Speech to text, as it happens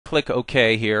click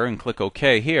OK here and click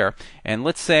OK here, and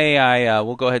let's say I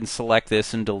will go ahead and select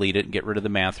this and delete it and get rid of the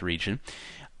math region.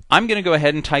 I'm going to go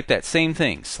ahead and type that same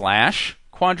thing,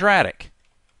 /quadratic.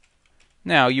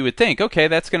 Now you would think, okay,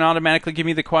 that's going to automatically give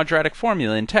me the quadratic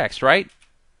formula in text, right?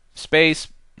 Space,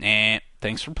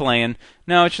 thanks for playing.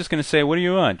 No, it's just going to say, what do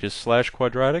you want? Just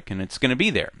 /quadratic, and it's going to be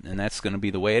there, and that's going to be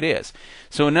the way it is.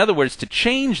 So in other words, to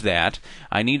change that,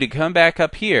 I need to come back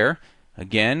up here,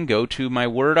 again, go to my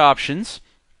Word options,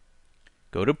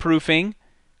 go to proofing,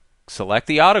 select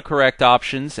the autocorrect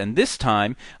options, and this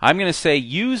time I'm going to say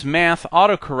use math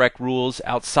autocorrect rules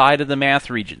outside of the math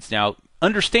regions. Now,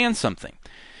 understand something.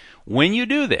 When you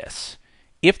do this,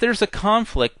 if there's a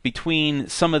conflict between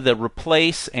some of the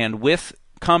replace and with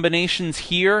combinations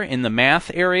here in the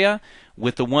math area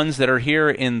with the ones that are here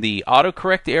in the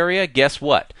autocorrect area, guess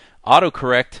what?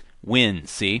 Autocorrect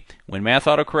wins. See? When math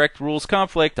autocorrect rules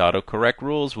conflict, autocorrect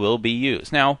rules will be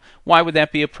used. Now, why would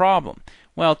that be a problem?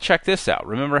 Well, check this out.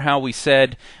 Remember how we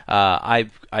said I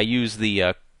use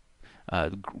the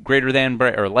greater than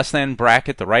or less than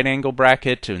bracket, the right angle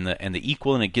bracket, and the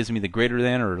equal, and it gives me the greater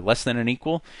than or less than and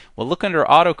equal? Well, look under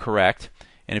autocorrect,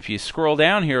 and if you scroll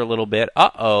down here a little bit,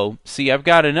 see, I've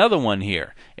got another one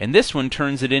here, and this one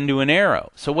turns it into an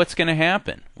arrow. So what's going to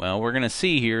happen? Well, we're going to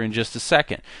see here in just a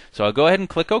second. So I'll go ahead and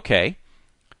click OK.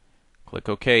 Click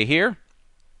OK here.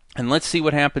 And let's see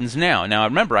what happens now. Now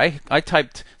remember, I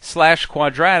typed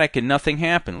 /quadratic and nothing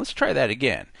happened. Let's try that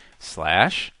again.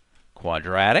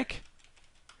 /quadratic.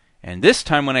 And this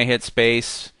time when I hit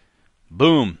space,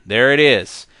 boom, there it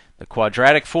is. The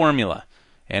quadratic formula.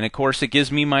 And of course it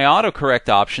gives me my autocorrect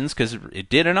options because it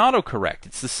did an autocorrect.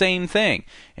 It's the same thing.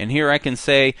 And here I can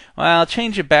say, well, I'll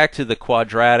change it back to the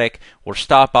quadratic or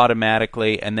stop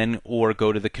automatically and then or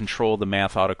go to the control the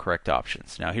math autocorrect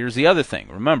options. Now here's the other thing.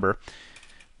 Remember,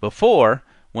 before,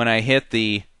 when I hit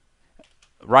the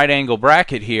right angle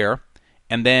bracket here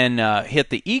and then hit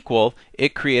the equal,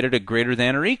 it created a greater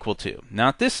than or equal to.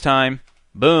 Not this time.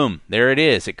 Boom, there it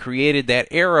is. It created that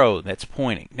arrow that's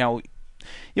pointing. Now,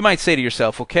 you might say to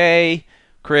yourself, okay,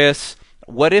 Chris,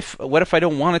 what if I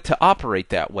don't want it to operate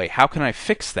that way? How can I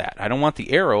fix that? I don't want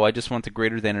the arrow, I just want the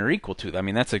greater than or equal to. I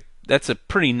mean, that's a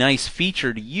pretty nice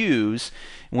feature to use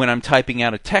when I'm typing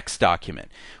out a text document.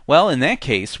 Well, in that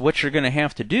case, what you're going to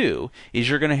have to do is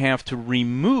you're going to have to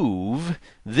remove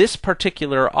this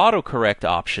particular autocorrect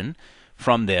option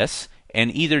from this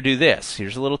and either do this.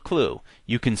 Here's a little clue.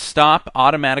 You can stop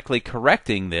automatically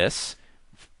correcting this,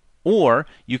 or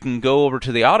you can go over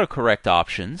to the autocorrect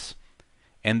options,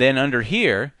 and then under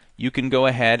here, you can go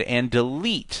ahead and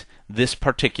delete this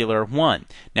particular one.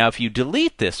 Now, if you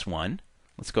delete this one,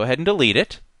 let's go ahead and delete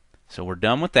it. So we're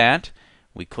done with that.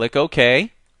 We click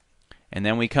OK, and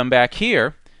then we come back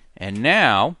here, and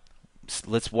now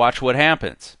let's watch what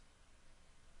happens.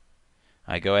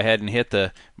 I go ahead and hit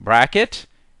the bracket.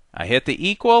 I hit the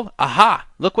equal. Aha!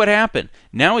 Look what happened.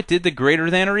 Now it did the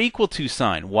greater than or equal to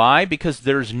sign. Why? Because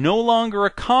there's no longer a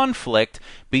conflict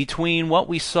between what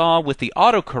we saw with the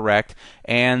autocorrect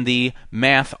and the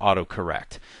math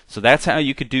autocorrect. So that's how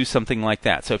you could do something like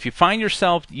that. So if you find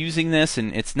yourself using this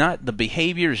and it's not, the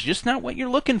behavior is just not what you're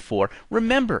looking for,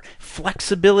 remember,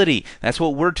 flexibility. That's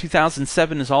what Word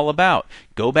 2007 is all about.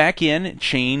 Go back in,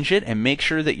 change it, and make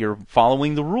sure that you're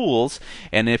following the rules.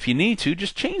 And if you need to,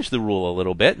 just change the rule a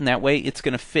little bit, and that way it's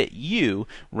going to fit you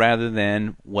rather than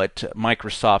what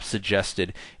Microsoft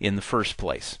suggested in the first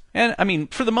place. And I mean,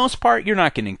 for the most part, you're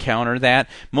not going to encounter that.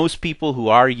 Most people who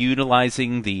are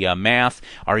utilizing the math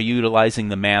are utilizing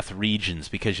the math regions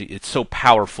because it's so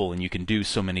powerful and you can do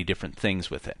so many different things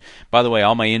with it. By the way,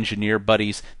 all my engineer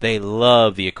buddies, they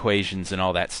love the equations and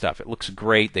all that stuff. It looks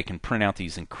great. They can print out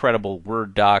these incredible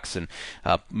Word docs and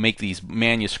make these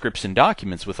manuscripts and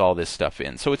documents with all this stuff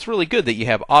in. So it's really good that you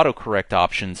have autocorrect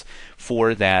options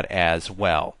for that as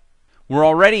well. We're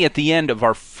already at the end of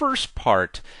our first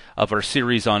part of our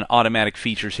series on automatic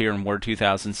features here in Word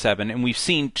 2007, and we've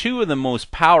seen two of the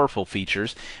most powerful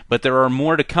features, but there are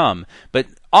more to come. But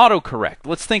autocorrect,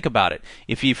 let's think about it.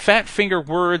 If you fat finger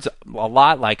words a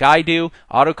lot like I do,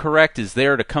 autocorrect is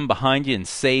there to come behind you and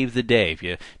save the day. If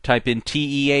you type in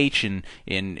TEH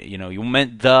and you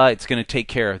meant the, it's going to take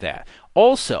care of that.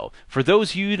 Also, for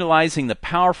those utilizing the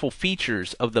powerful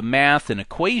features of the math and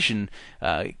equation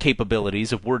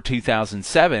capabilities of Word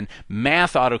 2007,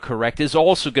 math autocorrect is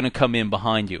also going to come in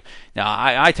behind you. Now,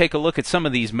 I take a look at some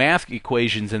of these math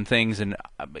equations and things, and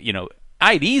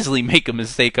I'd easily make a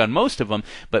mistake on most of them,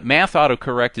 but Math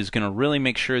Autocorrect is going to really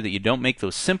make sure that you don't make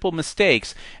those simple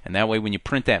mistakes, and that way when you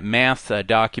print that math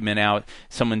document out,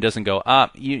 someone doesn't go,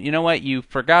 you know what, you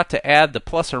forgot to add the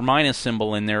plus or minus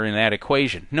symbol in there in that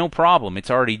equation. No problem,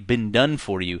 it's already been done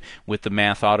for you with the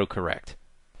Math Autocorrect.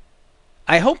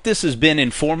 I hope this has been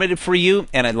informative for you,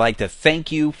 and I'd like to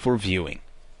thank you for viewing.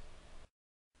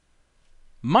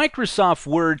 Microsoft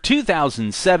Word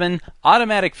 2007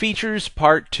 Automatic Features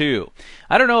Part 2.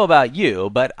 I don't know about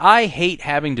you, but I hate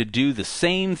having to do the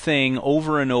same thing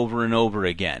over and over and over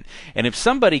again. And if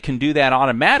somebody can do that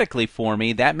automatically for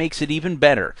me, that makes it even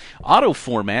better.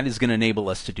 Autoformat is going to enable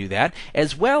us to do that,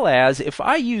 as well as if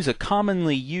I use a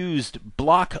commonly used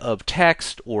block of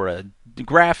text or a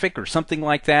graphic or something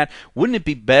like that, wouldn't it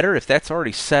be better if that's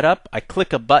already set up? I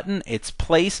click a button, it's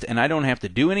placed, and I don't have to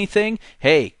do anything?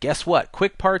 Hey, guess what?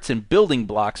 Quick parts and building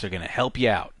blocks are going to help you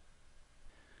out.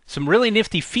 Some really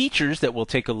nifty features that we'll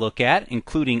take a look at,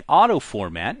 including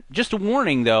Autoformat. Just a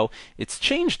warning though, it's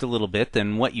changed a little bit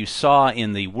than what you saw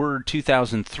in the Word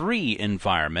 2003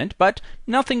 environment, but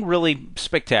nothing really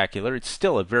spectacular. It's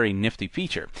still a very nifty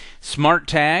feature. Smart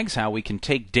tags, how we can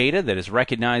take data that is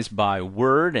recognized by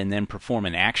Word and then perform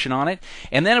an action on it.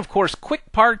 And then of course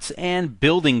quick parts and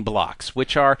building blocks,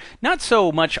 which are not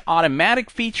so much automatic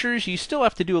features. You still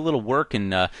have to do a little work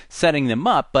in setting them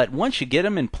up, but once you get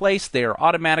them in place, they are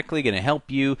automatically going to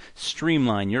help you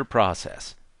streamline your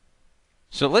process.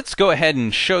 So let's go ahead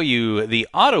and show you the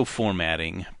auto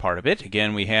formatting part of it.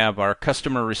 Again, we have our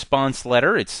customer response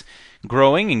letter. It's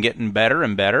growing and getting better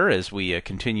and better as we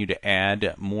continue to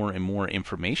add more and more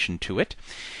information to it.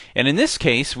 And in this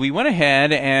case, we went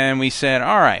ahead and we said,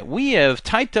 all right, we have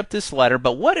typed up this letter,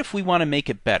 but what if we want to make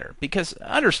it better? Because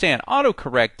understand,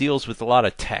 autocorrect deals with a lot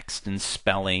of text and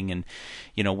spelling and,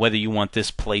 you know, whether you want this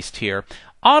placed here.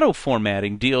 Auto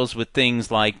formatting deals with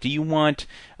things like, do you want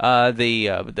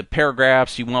the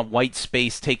paragraphs, do you want white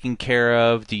space taken care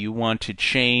of? Do you want to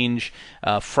change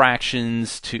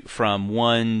fractions from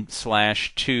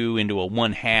 1/2 into a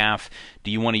 1/2?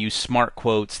 Do you want to use smart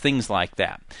quotes? Things like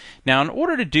that. Now, in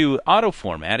order to do auto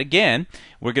format, again,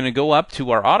 we're going to go up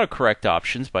to our autocorrect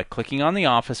options by clicking on the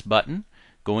Office button,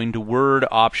 going to Word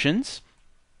Options,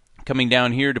 coming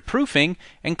down here to proofing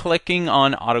and clicking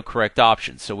on autocorrect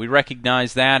options. So we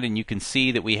recognize that, and you can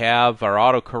see that we have our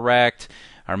autocorrect,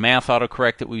 our math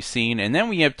autocorrect that we've seen, and then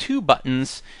we have two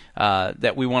buttons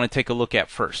that we want to take a look at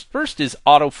first. First is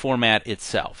Autoformat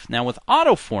itself. Now with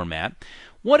Autoformat,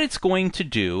 what it's going to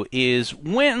do is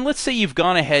when, let's say you've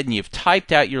gone ahead and you've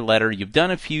typed out your letter, you've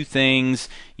done a few things,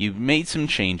 you've made some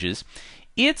changes,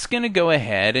 it's going to go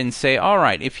ahead and say, all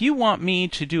right, if you want me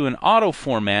to do an auto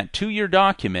format to your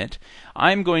document,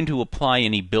 I'm going to apply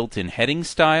any built-in heading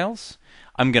styles.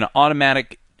 I'm going to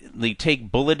automatically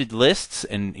take bulleted lists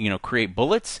and create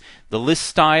bullets. The list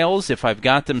styles, if I've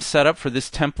got them set up for this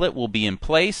template, will be in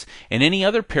place, and any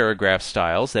other paragraph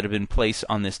styles that have been placed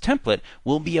on this template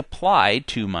will be applied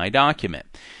to my document.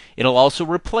 It'll also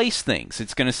replace things.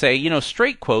 It's going to say,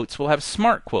 straight quotes will have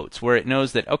smart quotes, where it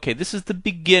knows that, okay, this is the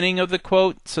beginning of the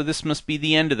quote, so this must be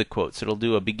the end of the quote. So it'll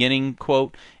do a beginning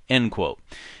quote, end quote.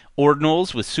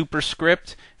 Ordinals with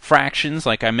superscript, fractions,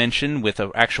 like I mentioned, with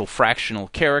an actual fractional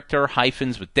character,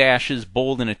 hyphens with dashes,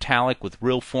 bold and italic with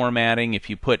real formatting. If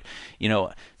you put,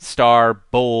 star,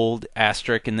 bold,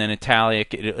 asterisk, and then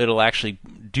italic, it'll actually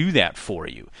do that for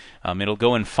you. It'll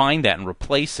go and find that and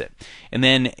replace it. And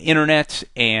then internet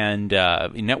and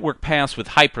network paths with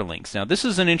hyperlinks. Now this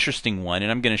is an interesting one, and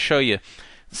I'm going to show you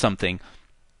something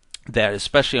that,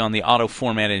 especially on the auto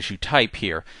format as you type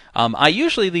here. I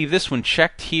usually leave this one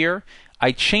checked here.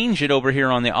 I change it over here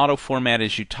on the auto format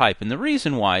as you type, and the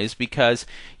reason why is because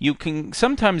you can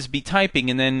sometimes be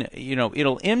typing and then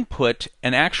it'll input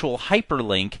an actual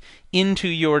hyperlink into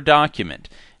your document.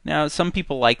 Now, some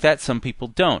people like that, some people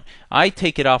don't. I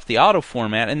take it off the auto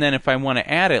format, and then if I want to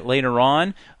add it later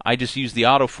on, I just use the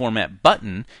auto format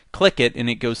button, click it, and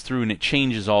it goes through and it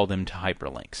changes all of them to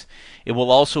hyperlinks. It will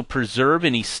also preserve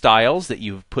any styles that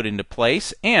you've put into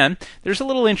place, and there's a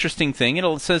little interesting thing.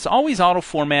 It says always auto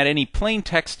format any plain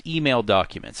text email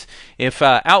documents. If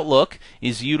Outlook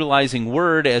is utilizing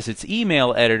Word as its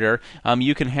email editor,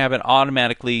 you can have it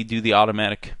automatically do the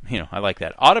automatically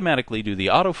do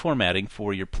the auto formatting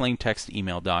for your plain text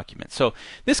email document. So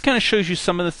this kind of shows you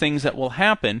some of the things that will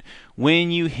happen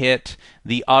when you hit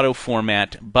the auto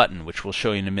format button, which we'll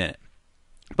show you in a minute.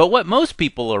 But what most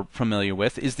people are familiar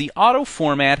with is the auto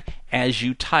format as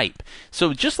you type.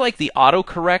 So just like the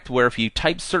autocorrect, where if you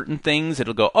type certain things,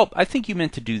 it'll go, oh, I think you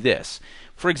meant to do this.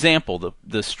 For example,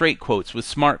 the straight quotes with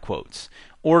smart quotes,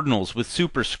 ordinals with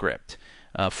superscript,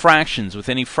 fractions with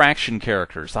any fraction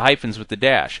characters, the hyphens with the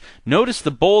dash. Notice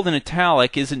the bold and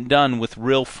italic isn't done with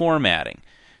real formatting.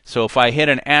 So if I hit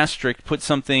an asterisk, put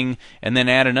something, and then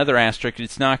add another asterisk,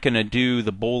 it's not going to do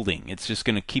the bolding. It's just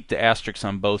going to keep the asterisks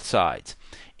on both sides.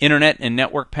 Internet and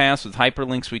network paths with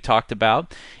hyperlinks we talked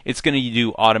about. It's going to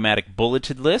do automatic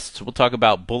bulleted lists. We'll talk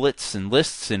about bullets and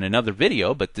lists in another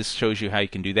video, but this shows you how you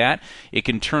can do that. It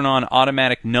can turn on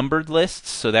automatic numbered lists,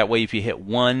 so that way if you hit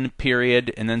 1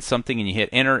 period and then something and you hit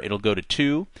enter, it'll go to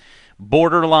 2.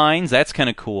 Border lines, that's kind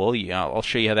of cool. Yeah, I'll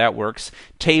show you how that works.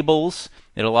 Tables,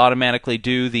 it'll automatically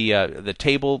do the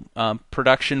table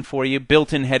production for you.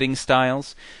 Built-in heading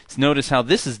styles. So notice how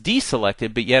this is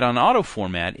deselected, but yet on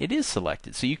Autoformat it is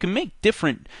selected. So you can make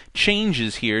different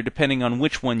changes here depending on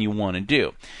which one you want to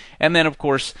do. And then, of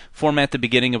course, format the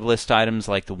beginning of list items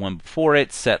like the one before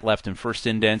it, set left and first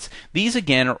indents. These,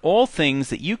 again, are all things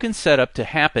that you can set up to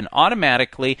happen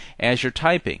automatically as you're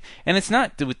typing. And it's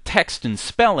not with text and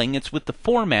spelling, it's with the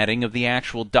formatting of the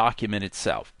actual document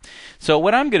itself. So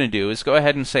what I'm going to do is go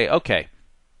ahead and say, okay,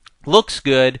 looks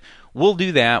good. We'll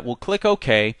do that. We'll click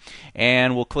OK,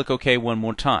 and we'll click OK one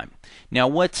more time. Now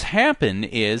what's happened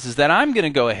is that I'm going to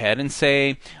go ahead and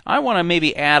say I want to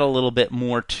maybe add a little bit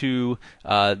more to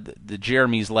the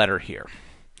Jeremy's letter here.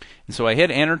 And so I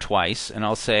hit enter twice, and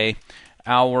I'll say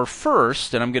our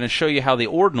first, and I'm going to show you how the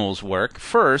ordinals work.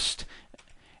 First,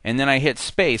 and then I hit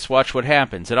space. Watch what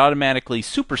happens. It automatically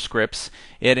superscripts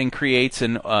it and creates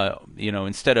an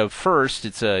instead of first,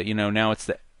 it's a now it's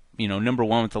the number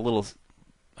one with a little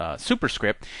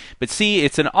superscript. But see,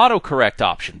 it's an autocorrect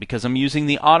option because I'm using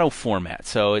the auto format.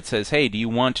 So it says, hey, do you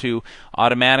want to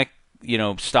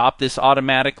stop this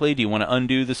automatically? Do you want to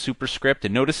undo the superscript?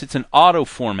 And notice it's an auto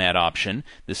format option.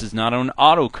 This is not an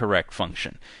autocorrect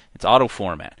function. It's auto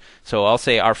format. So I'll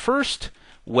say our first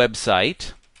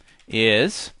website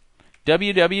is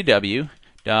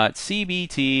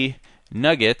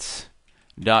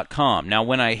www.cbtnuggets.com. Now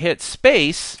when I hit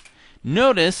space,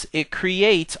 notice it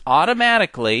creates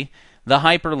automatically the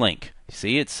hyperlink.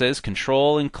 See, it says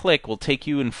control and click will take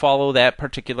you and follow that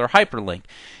particular hyperlink.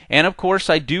 And of course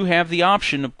I do have the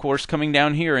option, of course, coming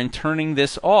down here and turning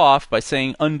this off by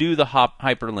saying undo the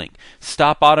hyperlink,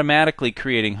 stop automatically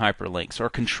creating hyperlinks, or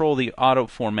control the auto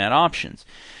format options.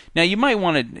 Now you might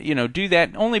want to do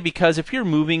that only because if you're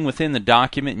moving within the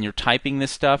document and you're typing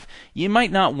this stuff, you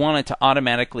might not want it to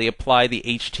automatically apply the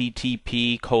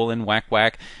HTTP :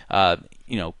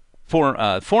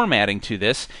 formatting to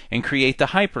this and create the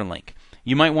hyperlink.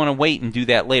 You might want to wait and do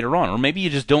that later on, or maybe you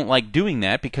just don't like doing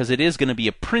that because it is going to be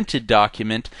a printed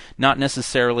document, not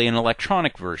necessarily an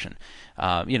electronic version.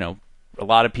 A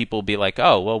lot of people will be like,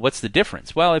 oh, well, what's the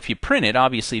difference? Well, if you print it,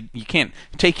 obviously you can't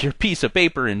take your piece of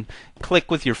paper and click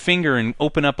with your finger and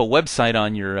open up a website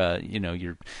on your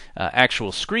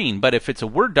actual screen. But if it's a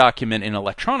Word document in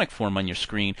electronic form on your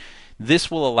screen, this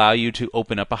will allow you to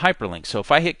open up a hyperlink. So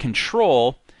if I hit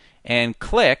Control and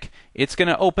click, it's going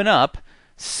to open up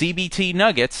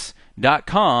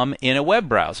cbtnuggets.com in a web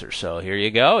browser. So here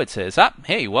you go. It says,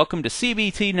 hey, welcome to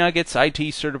CBT Nuggets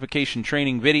IT Certification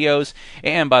Training Videos.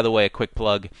 And by the way, a quick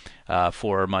plug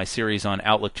for my series on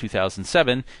Outlook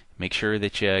 2007. Make sure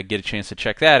that you get a chance to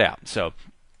check that out. So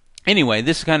anyway,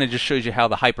 this kind of just shows you how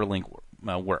the hyperlink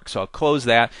works. So I'll close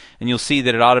that, and you'll see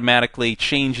that it automatically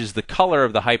changes the color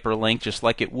of the hyperlink, just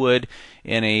like it would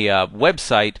in a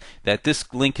website that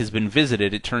this link has been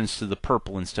visited. It turns to the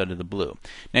purple instead of the blue.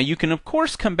 Now you can of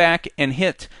course come back and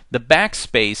hit the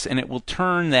backspace, and it will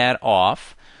turn that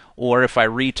off. Or if I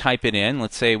retype it in,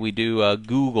 let's say we do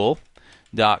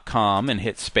google.com and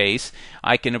hit space,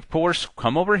 I can of course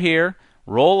come over here,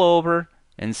 roll over,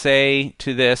 and say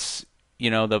to this,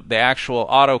 the actual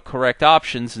autocorrect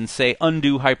options, and say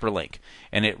undo hyperlink,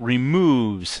 and it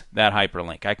removes that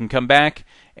hyperlink. I can come back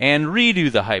and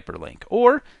redo the hyperlink,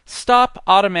 or stop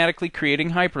automatically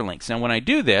creating hyperlinks. Now when I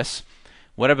do this,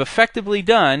 what I've effectively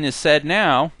done is said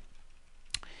now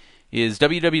is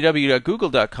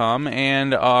www.google.com,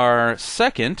 and our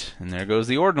second, and there goes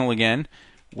the ordinal again,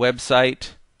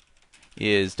 website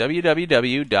is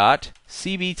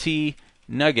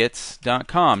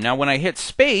www.cbtnuggets.com. Now when I hit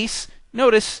space,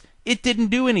 notice it didn't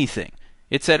do anything.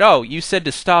 It said, oh, you said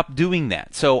to stop doing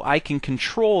that. So I can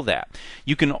control that.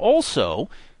 You can also,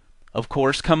 of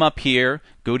course, come up here,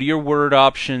 go to your Word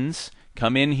options,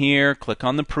 come in here, click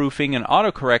on the proofing and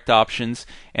autocorrect options,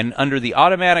 and under the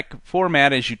automatic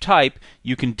format as you type,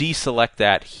 you can deselect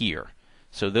that here.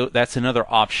 So that's another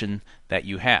option that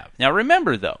you have. Now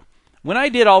remember though, when I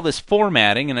did all this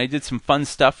formatting and I did some fun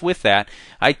stuff with that,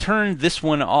 I turned this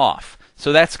one off.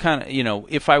 So that's kind of,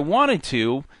 if I wanted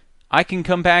to, I can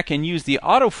come back and use the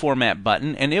Autoformat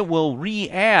button, and it will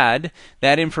re-add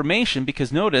that information,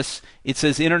 because notice it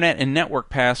says Internet and Network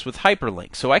Paths with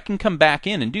hyperlink. So I can come back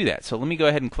in and do that. So let me go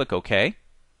ahead and click OK.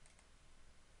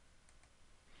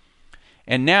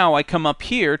 And now I come up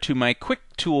here to my quick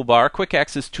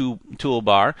access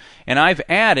toolbar, and I've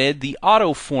added the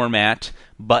Autoformat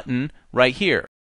button right here.